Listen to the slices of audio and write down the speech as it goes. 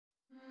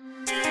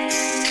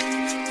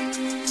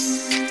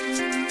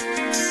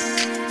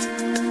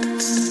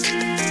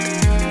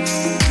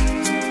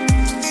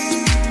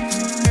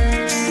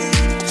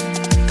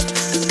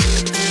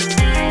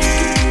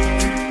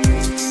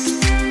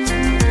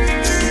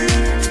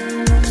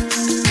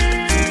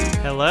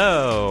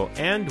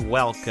and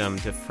welcome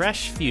to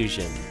Fresh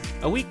Fusion,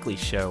 a weekly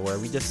show where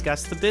we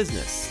discuss the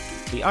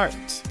business, the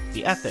art,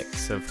 the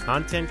ethics of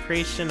content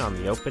creation on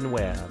the open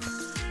web.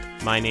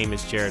 My name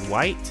is Jared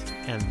White,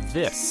 and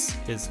this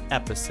is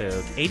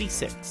episode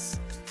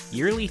 86,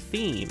 Yearly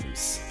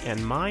Themes,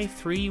 and my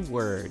 3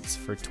 words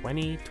for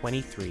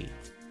 2023.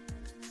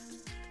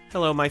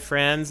 Hello, my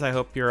friends. I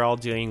hope you're all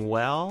doing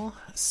well.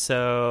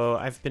 So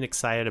I've been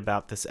excited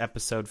about this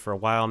episode for a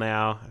while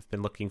now. I've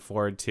been looking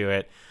forward to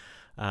it.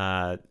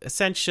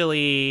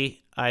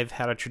 Essentially, I've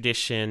had a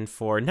tradition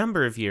for a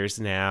number of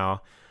years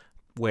now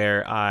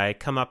where I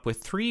come up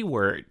with 3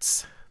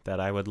 words that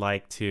I would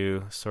like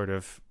to sort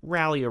of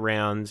rally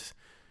around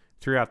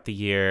throughout the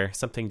year,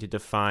 something to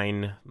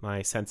define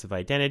my sense of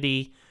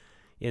identity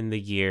in the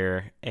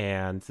year.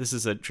 And this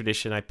is a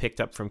tradition I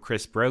picked up from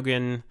Chris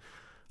Brogan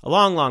a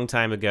long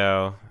time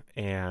ago,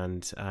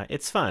 and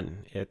it's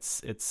fun.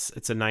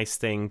 It's a nice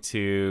thing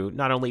to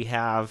not only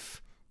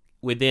have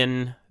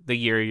within the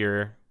year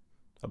you're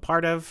a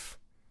part of,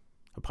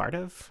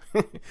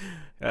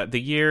 the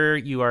year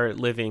you are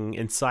living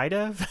inside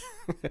of.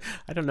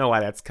 I don't know why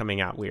that's coming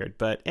out weird,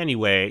 but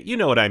anyway, you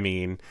know what I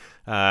mean.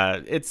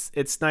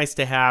 It's nice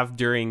to have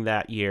during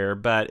that year,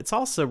 but it's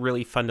also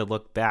really fun to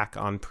look back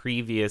on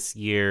previous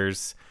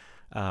years'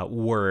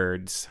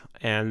 words.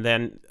 And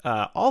then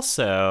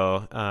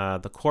also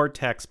the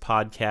Cortex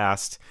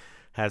podcast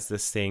has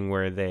this thing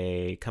where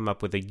they come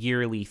up with a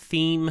yearly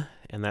theme,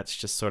 and that's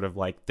just sort of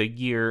like the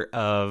year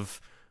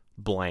of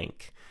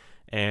blank.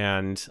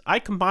 And I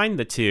combine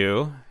the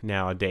two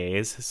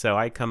nowadays, so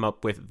I come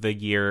up with the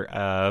year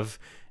of,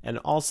 and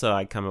also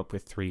I come up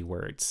with 3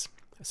 words.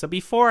 So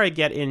before I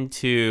get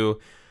into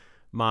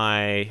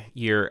my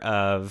year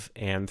of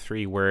and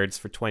 3 words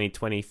for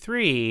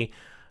 2023,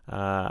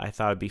 I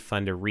thought it'd be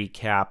fun to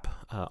recap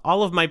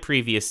all of my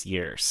previous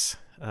years.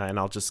 And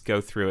I'll just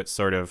go through it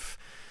sort of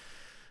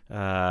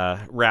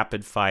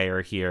rapid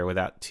fire here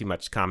without too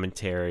much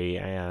commentary,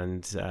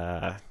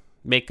 and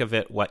make of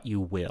it what you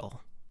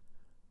will.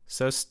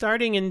 So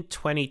starting in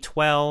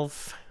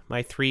 2012,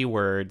 my 3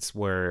 words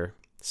were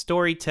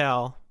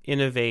storytell,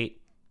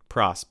 innovate,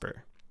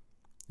 prosper.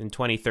 In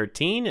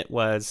 2013, it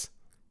was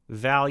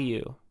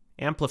value,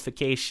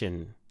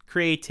 amplification,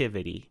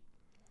 creativity.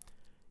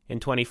 In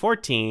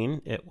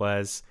 2014, it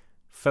was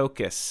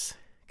focus,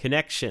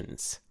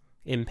 connections,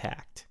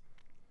 impact.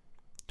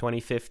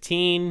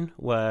 2015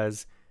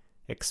 was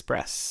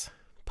express,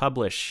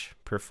 publish,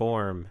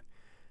 perform.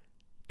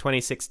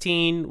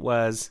 2016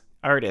 was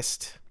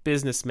artist,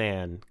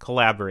 businessman,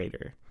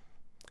 collaborator.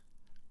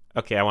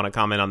 Okay, I want to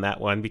comment on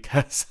that one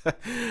because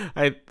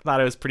I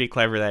thought it was pretty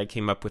clever that I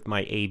came up with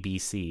my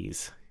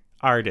ABCs.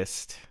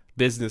 Artist,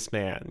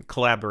 businessman,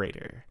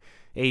 collaborator,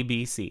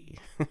 ABC.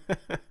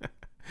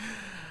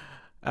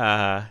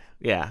 I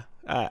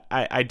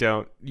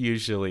don't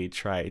usually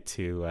try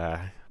to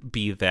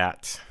be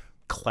that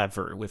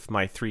clever with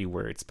my 3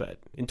 words, but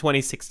in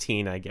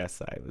 2016, I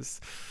guess I was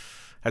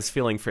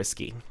feeling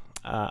frisky.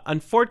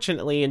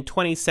 Unfortunately, in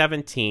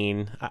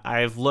 2017,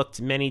 I've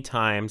looked many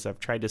times. I've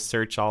tried to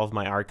search all of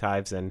my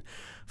archives, and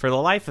for the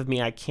life of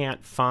me, I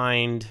can't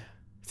find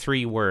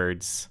 3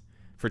 words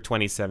for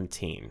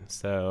 2017.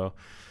 So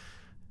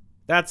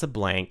that's a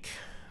blank,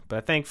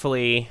 but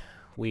thankfully,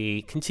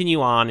 we continue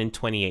on in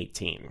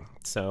 2018.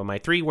 So my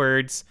 3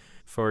 words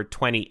for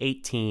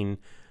 2018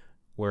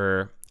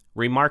 were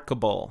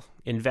remarkable,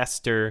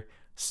 investor,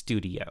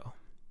 studio.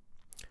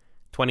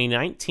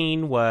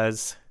 2019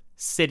 was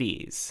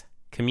cities,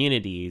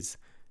 communities,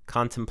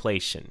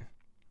 contemplation.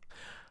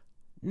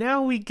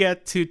 Now we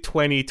get to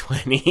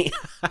 2020.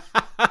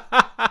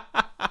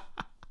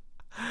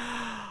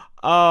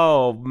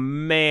 Oh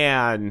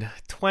man,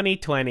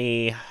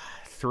 2020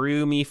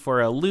 threw me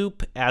for a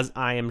loop, as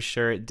I am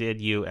sure it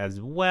did you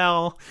as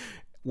well.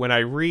 When I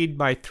read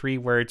my 3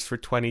 words for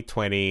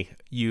 2020,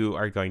 you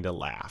are going to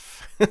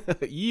laugh.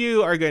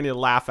 You are going to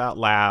laugh out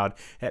loud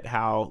at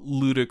how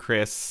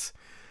ludicrous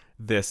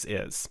this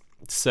is.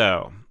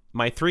 So,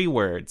 my 3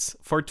 words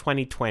for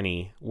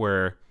 2020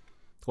 were,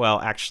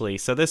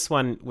 so this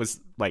one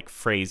was like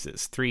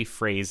phrases, 3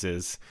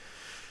 phrases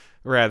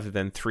rather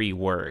than 3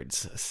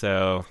 words.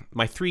 So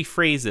my 3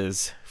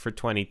 phrases for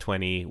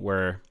 2020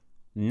 were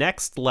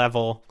next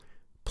level,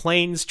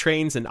 planes,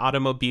 trains, and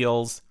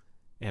automobiles,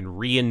 and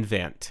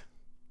reinvent.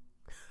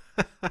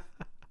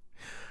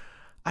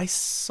 I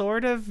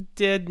sort of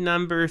did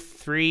number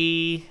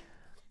 3,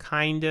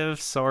 kind of,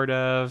 sort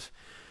of,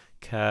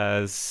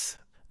 because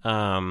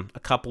a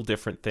couple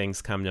different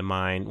things come to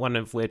mind. One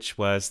of which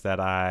was that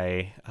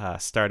I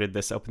started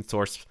this open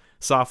source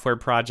software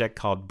project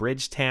called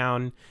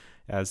Bridgetown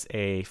as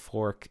a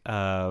fork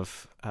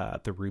of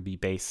the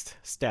Ruby-based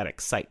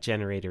static site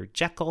generator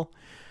Jekyll.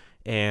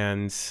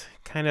 And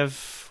kind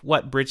of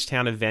what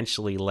Bridgetown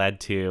eventually led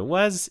to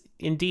was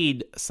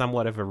indeed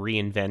somewhat of a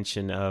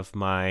reinvention of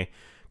my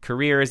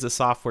career as a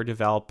software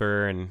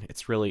developer, and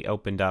it's really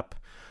opened up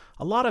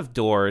a lot of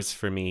doors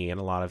for me and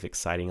a lot of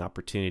exciting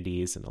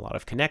opportunities and a lot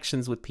of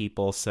connections with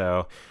people.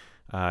 So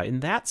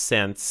in that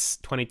sense,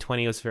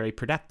 2020 was very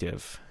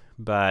productive.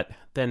 But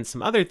then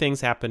some other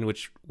things happened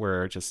which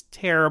were just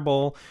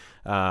terrible.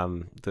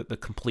 The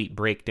complete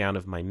breakdown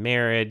of my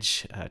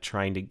marriage,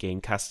 trying to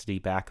gain custody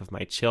back of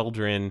my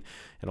children,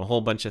 and a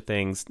whole bunch of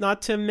things,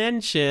 not to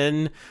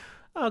mention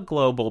a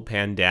global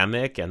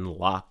pandemic and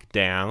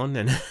lockdown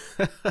and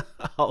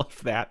all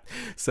of that.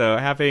 So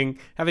having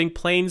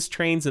planes,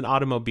 trains, and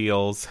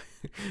automobiles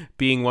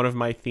being one of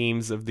my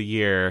themes of the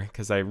year,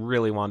 because I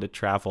really wanted to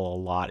travel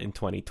a lot in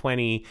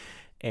 2020,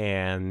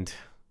 and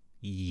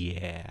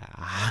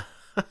yeah.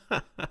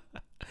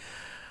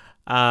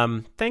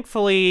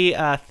 Thankfully,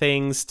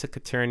 things took a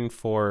turn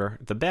for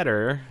the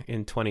better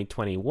in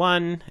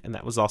 2021, and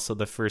that was also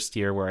the first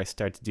year where I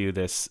started to do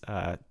this,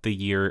 the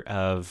year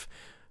of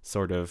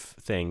sort of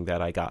thing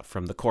that I got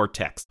from the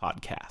Cortex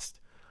podcast.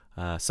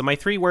 So my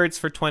 3 words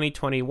for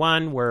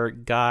 2021 were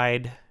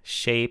guide,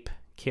 shape,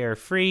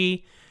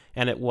 carefree,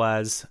 and it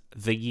was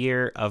the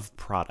year of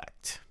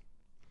product.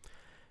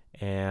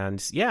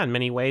 And yeah, in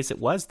many ways, it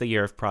was the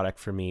year of product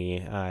for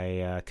me.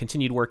 I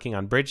continued working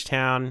on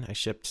Bridgetown. I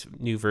shipped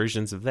new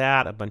versions of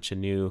that, a bunch of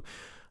new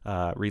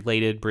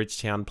related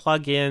Bridgetown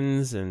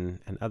plugins and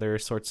other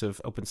sorts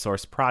of open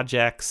source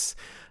projects.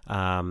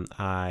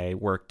 I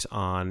worked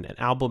on an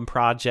album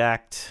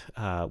project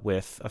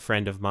with a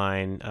friend of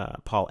mine,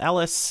 Paul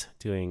Ellis,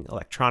 doing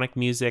electronic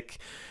music.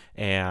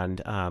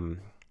 And I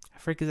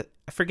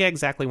forget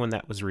exactly when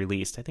that was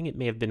released. I think it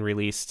may have been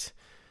released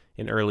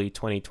in early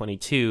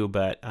 2022,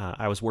 but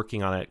I was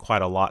working on it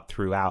quite a lot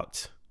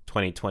throughout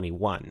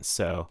 2021.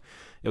 So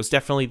it was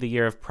definitely the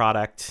year of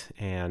product,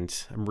 and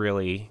I'm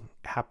really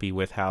happy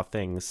with how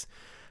things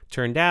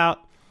turned out.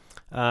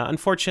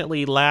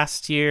 Unfortunately,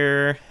 last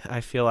year,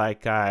 I feel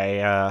like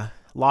I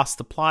lost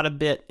the plot a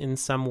bit in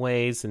some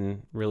ways,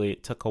 and really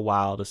it took a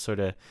while to sort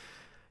of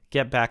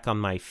get back on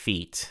my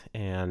feet.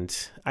 And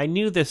I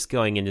knew this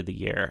going into the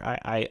year.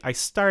 I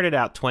started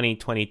out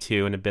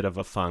 2022 in a bit of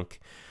a funk,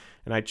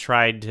 and I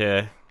tried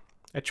to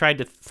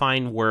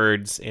find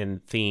words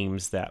and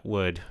themes that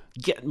would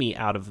get me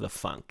out of the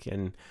funk.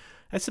 And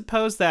I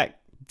suppose that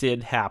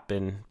did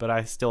happen, but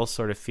I still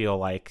sort of feel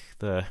like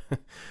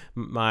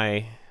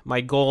my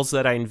goals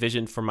that I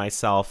envisioned for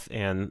myself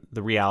and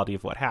the reality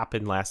of what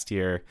happened last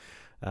year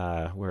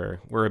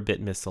were a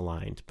bit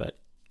misaligned. But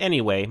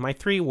anyway, my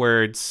 3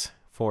 words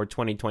for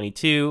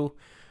 2022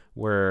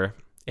 were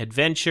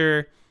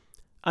adventure,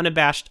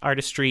 unabashed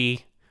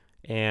artistry,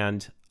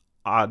 and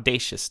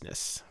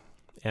audaciousness.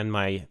 And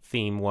my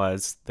theme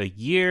was the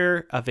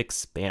year of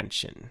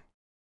expansion.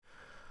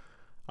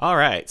 All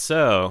right,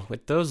 so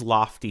with those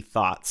lofty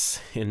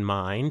thoughts in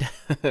mind,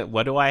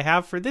 what do I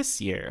have for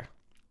this year?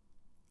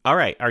 All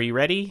right, are you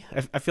ready?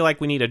 I feel like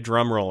we need a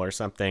drum roll or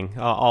something.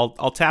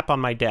 I'll tap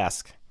on my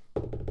desk.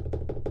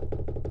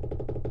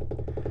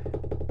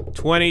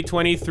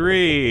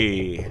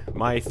 2023.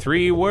 My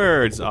 3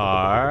 words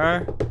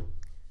are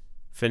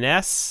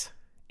finesse,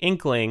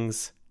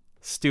 inklings,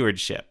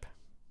 stewardship.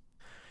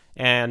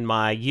 And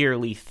my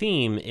yearly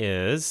theme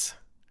is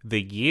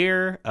the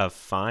year of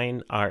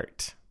fine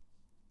art.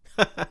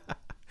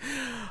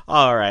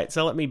 All right,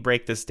 so let me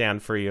break this down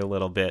for you a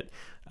little bit.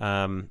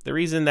 The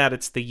reason that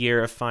it's the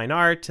year of fine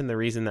art, and the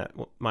reason that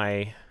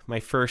my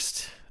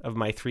first of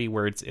my 3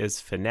 words is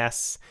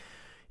finesse,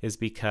 is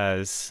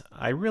because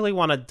I really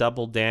want to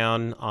double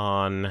down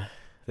on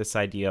this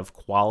idea of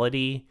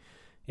quality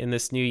in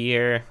this new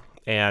year,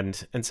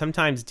 and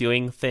sometimes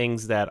doing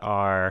things that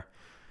are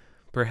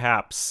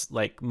perhaps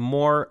like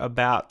more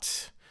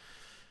about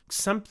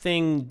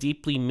something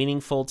deeply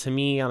meaningful to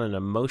me on an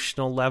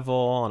emotional level,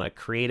 on a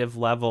creative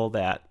level,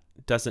 that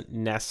doesn't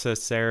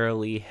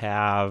necessarily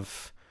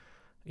have,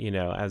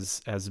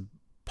 as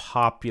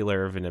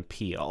popular of an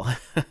appeal.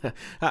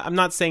 I'm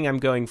not saying I'm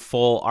going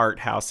full art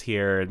house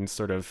here and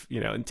sort of,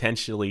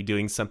 intentionally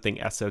doing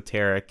something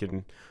esoteric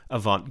and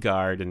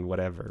avant-garde and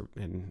whatever.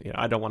 And,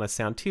 I don't want to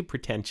sound too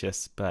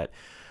pretentious, but,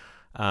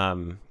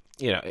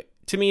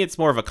 to me, it's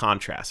more of a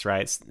contrast,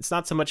 right? It's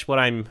not so much what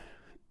I'm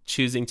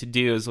choosing to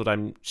do as what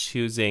I'm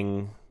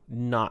choosing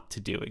not to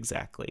do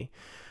exactly.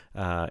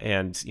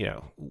 And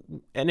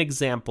an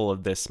example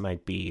of this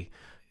might be,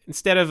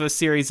 instead of a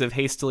series of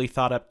hastily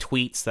thought up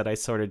tweets that I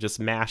sort of just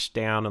mashed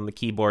down on the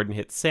keyboard and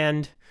hit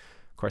send.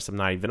 Of course, I'm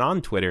not even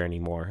on Twitter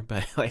anymore,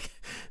 but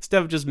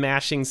instead of just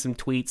mashing some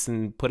tweets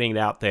and putting it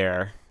out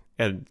there,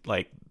 and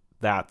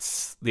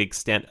that's the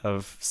extent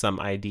of some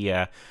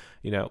idea,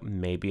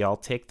 maybe I'll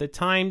take the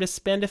time to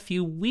spend a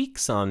few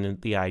weeks on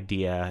the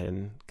idea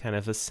and kind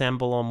of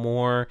assemble a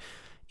more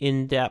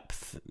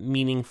in-depth,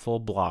 meaningful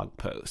blog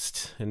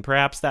post. And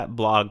perhaps that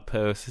blog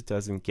post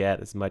doesn't get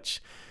as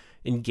much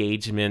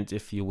engagement,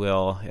 if you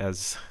will,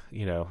 as,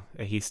 a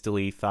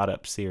hastily thought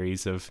up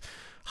series of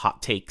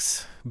hot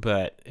takes,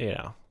 but,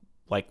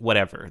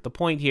 whatever. The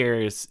point here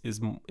is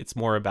it's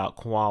more about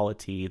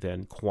quality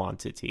than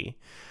quantity.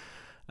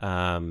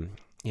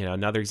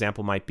 Another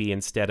example might be,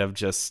 instead of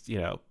just,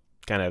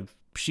 kind of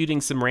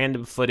shooting some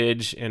random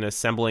footage and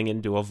assembling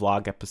into a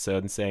vlog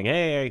episode and saying,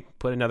 hey, I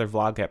put another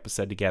vlog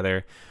episode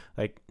together.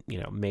 Like,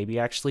 maybe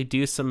actually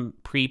do some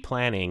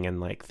pre-planning and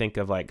like think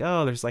of like,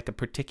 oh, there's like a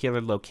particular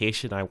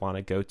location I want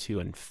to go to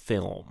and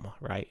film,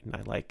 right?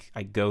 And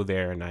I go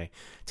there and I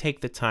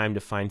take the time to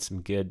find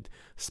some good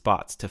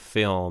spots to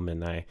film,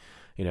 and I,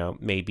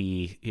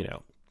 maybe,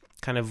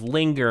 kind of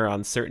linger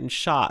on certain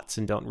shots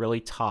and don't really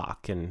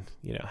talk, and,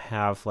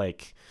 have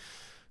like,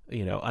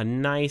 a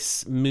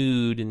nice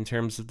mood in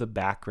terms of the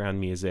background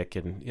music,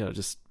 and,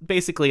 just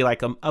basically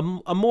like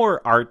a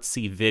more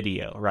artsy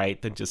video,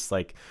 right? Than just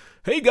like,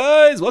 hey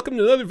guys, welcome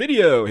to another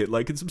video. Hit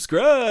like and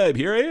subscribe.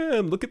 Here I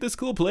am. Look at this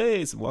cool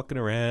place. I'm walking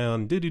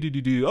around.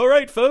 Do. All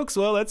right, folks.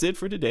 Well, that's it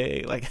for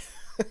today. Like,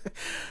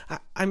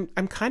 I'm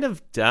kind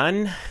of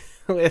done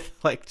with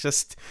like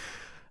just,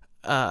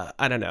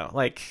 I don't know,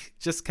 like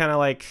just kind of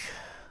like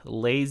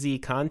lazy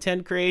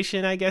content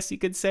creation, I guess you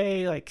could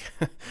say. Like,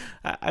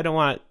 I don't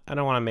want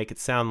to make it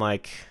sound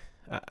like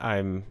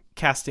I'm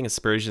casting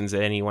aspersions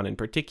at anyone in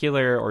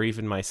particular or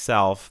even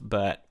myself,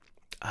 but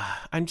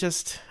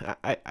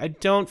I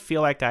don't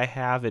feel like I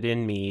have it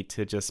in me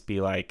to just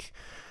be like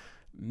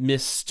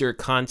Mr.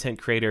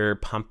 Content Creator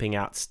pumping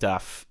out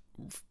stuff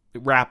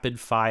rapid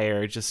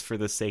fire just for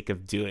the sake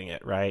of doing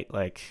it, right?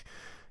 Like,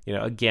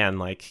 again,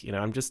 like,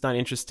 I'm just not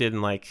interested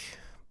in like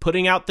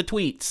putting out the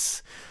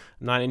tweets.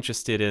 I'm not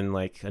interested in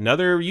like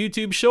another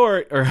YouTube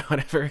short or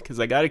whatever, because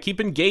I got to keep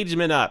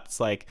engagement up. It's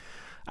like,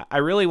 I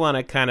really want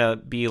to kind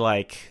of be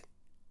like,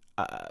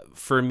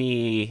 for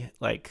me,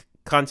 like,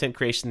 content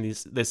creation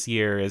this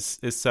year is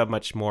so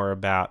much more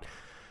about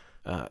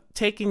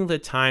taking the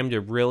time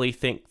to really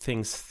think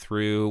things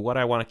through, what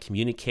I want to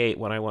communicate,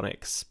 what I want to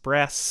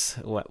express,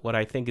 what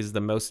I think is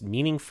the most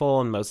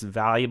meaningful and most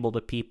valuable to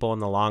people in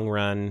the long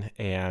run,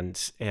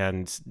 and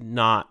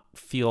not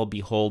feel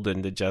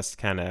beholden to just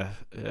kind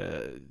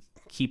of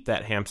keep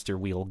that hamster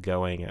wheel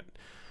going at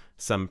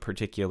some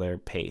particular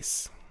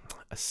pace.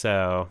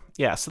 So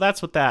yeah, so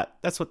that's what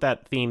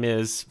that theme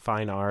is: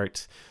 fine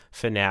art,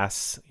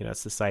 finesse.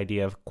 It's this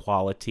idea of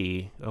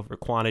quality over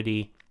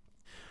quantity.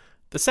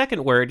 The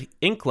second word,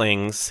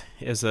 Inklings,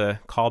 is a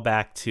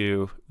callback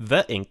to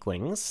The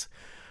Inklings,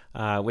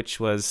 which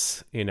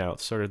was,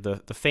 sort of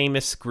the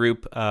famous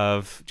group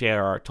of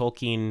J.R.R.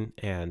 Tolkien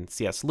and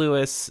C.S.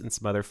 Lewis and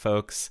some other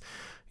folks,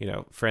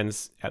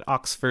 friends at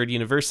Oxford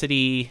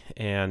University,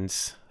 and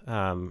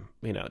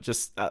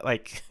just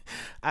like,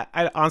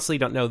 I honestly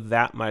don't know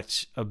that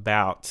much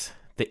about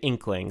the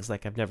Inklings.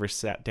 Like, I've never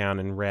sat down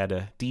and read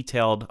a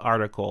detailed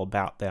article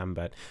about them,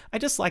 but I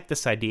just like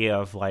this idea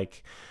of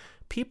like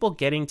people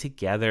getting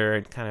together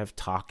and kind of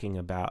talking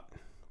about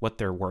what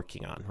they're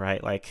working on,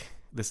 right? Like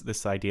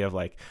this idea of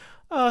like,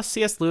 oh,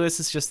 C.S. Lewis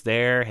is just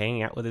there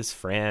hanging out with his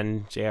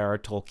friend J.R.R.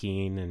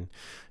 Tolkien, and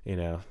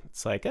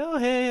it's like, oh,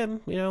 hey,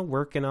 I'm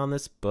working on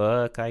this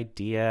book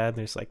idea. And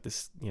there's like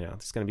this,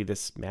 there's going to be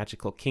this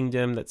magical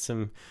kingdom that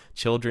some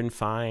children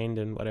find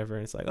and whatever.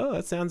 And it's like, oh,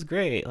 that sounds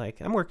great. Like,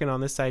 I'm working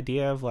on this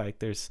idea of like,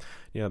 there's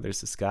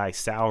this guy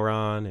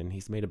Sauron, and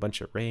he's made a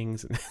bunch of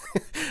rings. And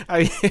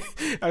I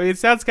mean, it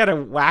sounds kind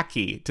of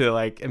wacky to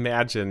like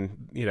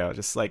imagine,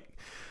 just like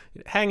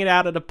hanging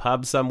out at a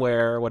pub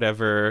somewhere or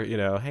whatever,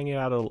 hanging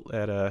out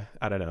at a,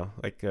 I don't know,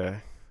 like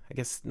I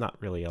guess not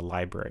really a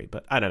library,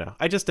 but I don't know.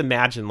 I just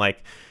imagine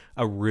like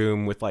a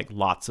room with like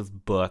lots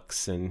of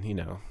books, and,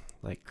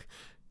 like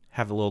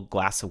have a little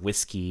glass of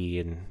whiskey,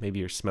 and maybe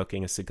you're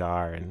smoking a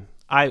cigar, and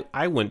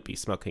I wouldn't be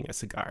smoking a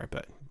cigar,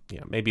 but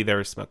maybe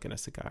they're smoking a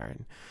cigar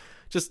and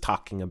just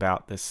talking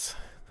about this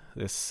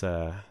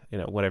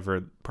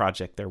whatever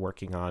project they're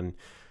working on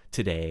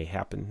today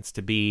happens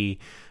to be,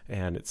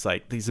 and it's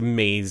like these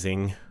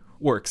amazing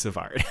works of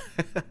art.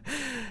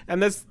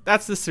 And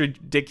that's this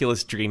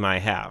ridiculous dream I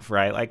have,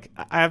 right? Like,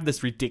 I have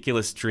this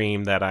ridiculous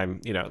dream that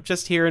I'm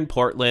just here in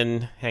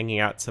Portland hanging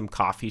out some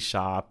coffee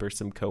shop or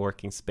some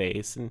co-working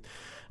space, and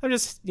I'm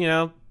just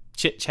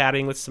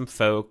chit-chatting with some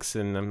folks,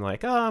 and I'm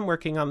like, oh, I'm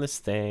working on this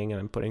thing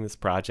and I'm putting this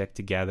project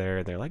together,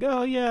 and they're like,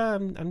 oh yeah,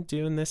 I'm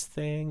doing this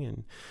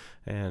thing,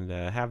 and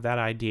have that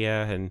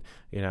idea, and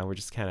we're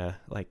just kind of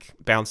like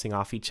bouncing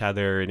off each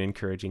other and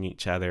encouraging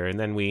each other, and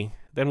then we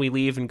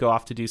leave and go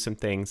off to do some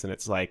things, and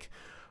it's like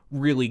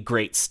really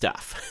great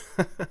stuff.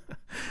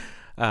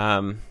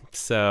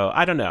 So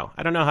I don't know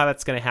how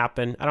that's going to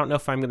happen. I don't know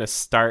if I'm going to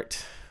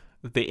start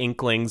the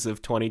Inklings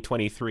of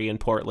 2023 in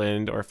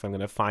Portland, or if I'm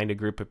going to find a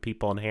group of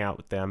people and hang out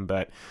with them,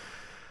 but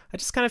I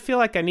just kind of feel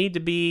like I need to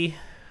be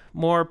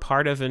more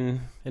part of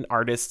an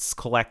artist's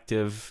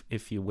collective,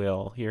 if you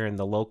will, here in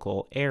the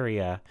local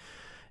area.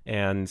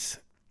 And,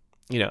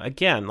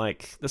 again,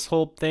 like this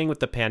whole thing with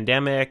the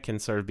pandemic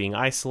and sort of being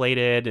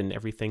isolated and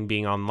everything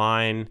being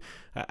online,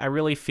 I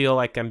really feel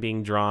like I'm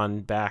being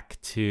drawn back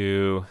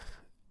to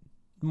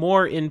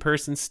more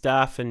in-person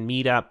stuff and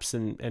meetups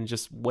and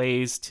just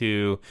ways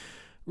to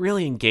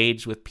really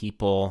engage with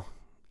people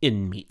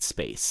in meat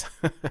space.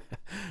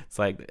 It's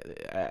like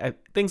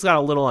things got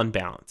a little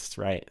unbalanced,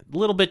 right? A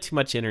little bit too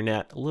much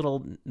internet, a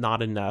little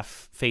not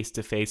enough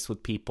face-to-face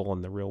with people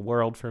in the real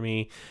world for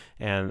me,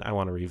 and I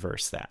want to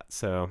reverse that.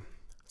 So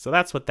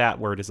that's what that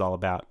word is all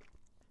about.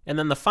 And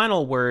then the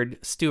final word,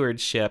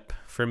 stewardship,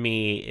 for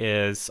me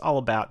is all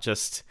about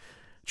just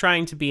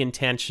trying to be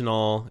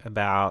intentional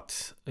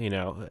about,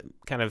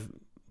 kind of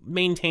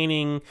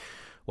maintaining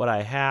what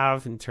I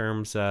have in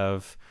terms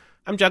of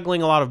I'm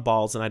juggling a lot of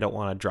balls and I don't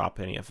want to drop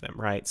any of them,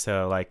 right?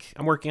 So like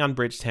I'm working on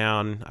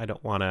Bridgetown. I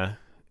don't want to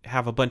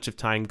have a bunch of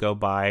time go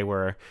by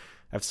where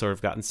I've sort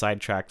of gotten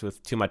sidetracked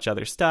with too much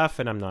other stuff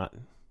and I'm not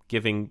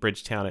giving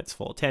Bridgetown its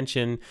full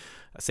attention.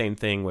 Same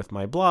thing with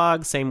my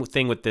blog, same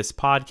thing with this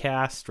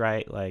podcast,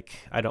 right? Like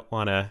I don't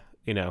want to,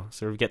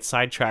 sort of get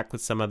sidetracked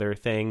with some other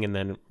thing and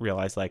then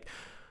realize like,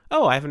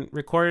 oh, I haven't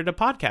recorded a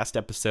podcast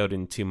episode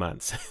in 2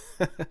 months.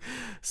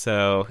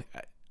 So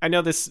I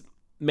know this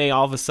may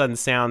all of a sudden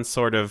sound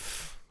sort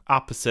of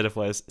opposite of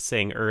what I was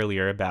saying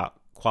earlier about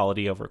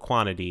quality over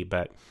quantity,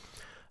 but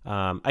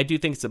I do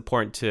think it's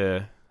important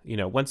to,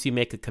 once you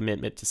make a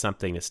commitment to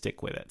something, to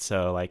stick with it.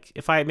 So like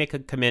if I make a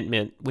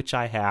commitment, which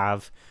I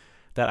have,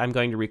 that I'm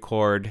going to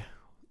record,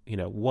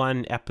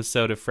 one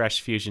episode of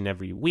Fresh Fusion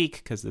every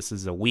week, because this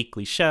is a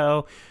weekly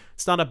show.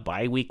 It's not a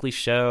bi-weekly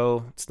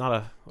show. It's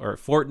not a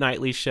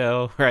fortnightly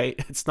show, right?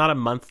 It's not a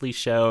monthly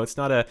show. It's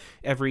not a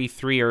every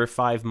 3 or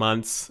 5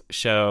 months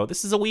show.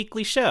 This is a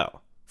weekly show.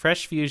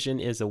 Fresh Fusion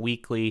is a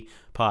weekly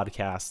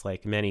podcast,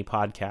 like many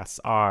podcasts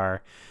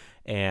are,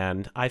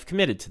 and I've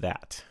committed to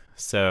that.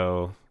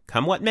 So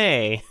come what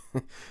may,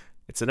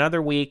 it's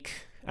another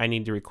week. I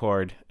need to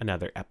record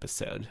another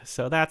episode.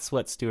 So that's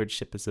what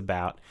stewardship is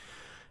about.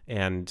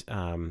 And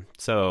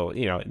so,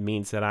 it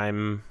means that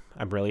I'm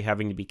really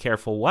having to be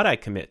careful what I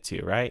commit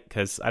to, right?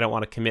 Because I don't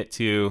want to commit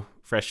to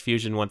Fresh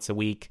Fusion once a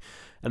week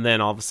and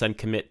then all of a sudden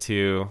commit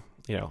to,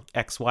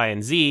 X, Y,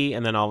 and Z.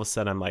 And then all of a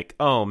sudden I'm like,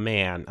 oh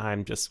man,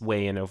 I'm just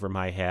way in over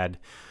my head.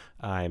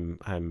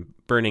 I'm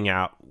burning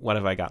out. What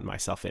have I gotten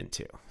myself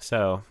into?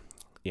 So,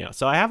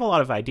 so I have a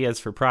lot of ideas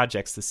for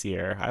projects this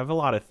year. I have a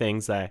lot of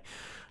things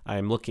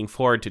I'm looking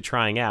forward to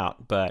trying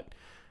out, but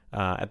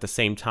at the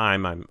same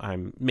time,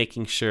 I'm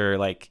making sure,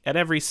 like at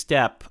every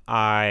step,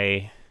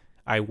 I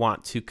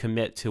want to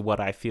commit to what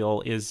I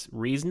feel is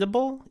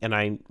reasonable, and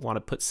I want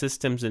to put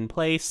systems in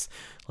place,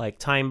 like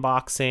time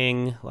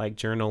boxing, like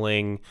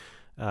journaling,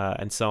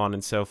 and so on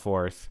and so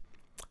forth,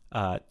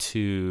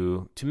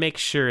 to make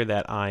sure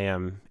that I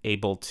am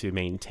able to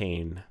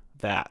maintain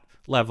that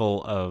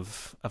level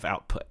of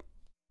output.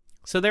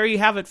 So there you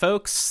have it,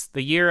 folks.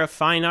 The year of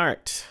fine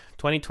art,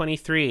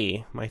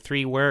 2023. My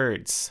 3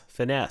 words: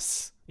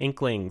 finesse,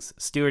 inklings,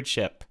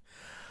 stewardship.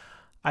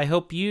 I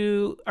hope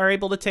you are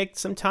able to take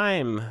some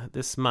time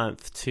this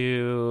month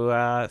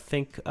to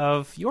think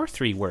of your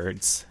 3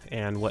 words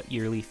and what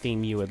yearly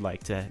theme you would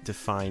like to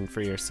define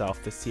for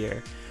yourself this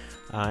year.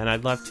 And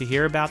I'd love to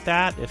hear about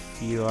that.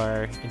 If you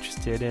are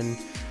interested in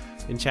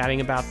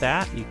chatting about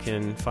that, you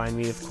can find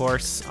me, of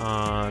course,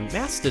 on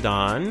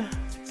Mastodon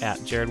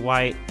at Jared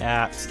White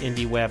at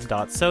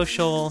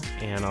indieweb.social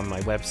and on my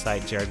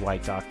website,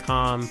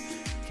 jaredwhite.com.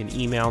 You can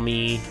email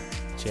me,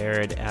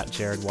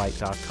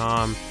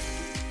 jared@jaredwhite.com.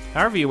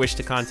 However you wish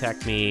to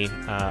contact me,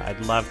 I'd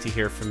love to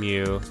hear from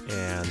you.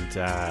 And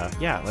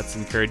let's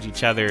encourage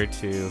each other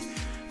to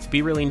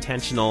be really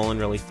intentional and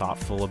really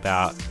thoughtful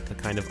about the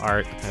kind of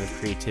art, the kind of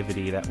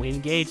creativity that we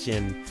engage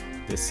in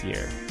this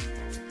year.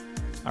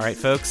 All right,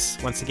 folks,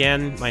 once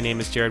again, my name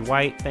is Jared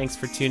White. Thanks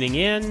for tuning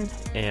in,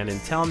 and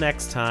until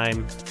next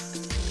time,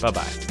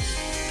 bye-bye.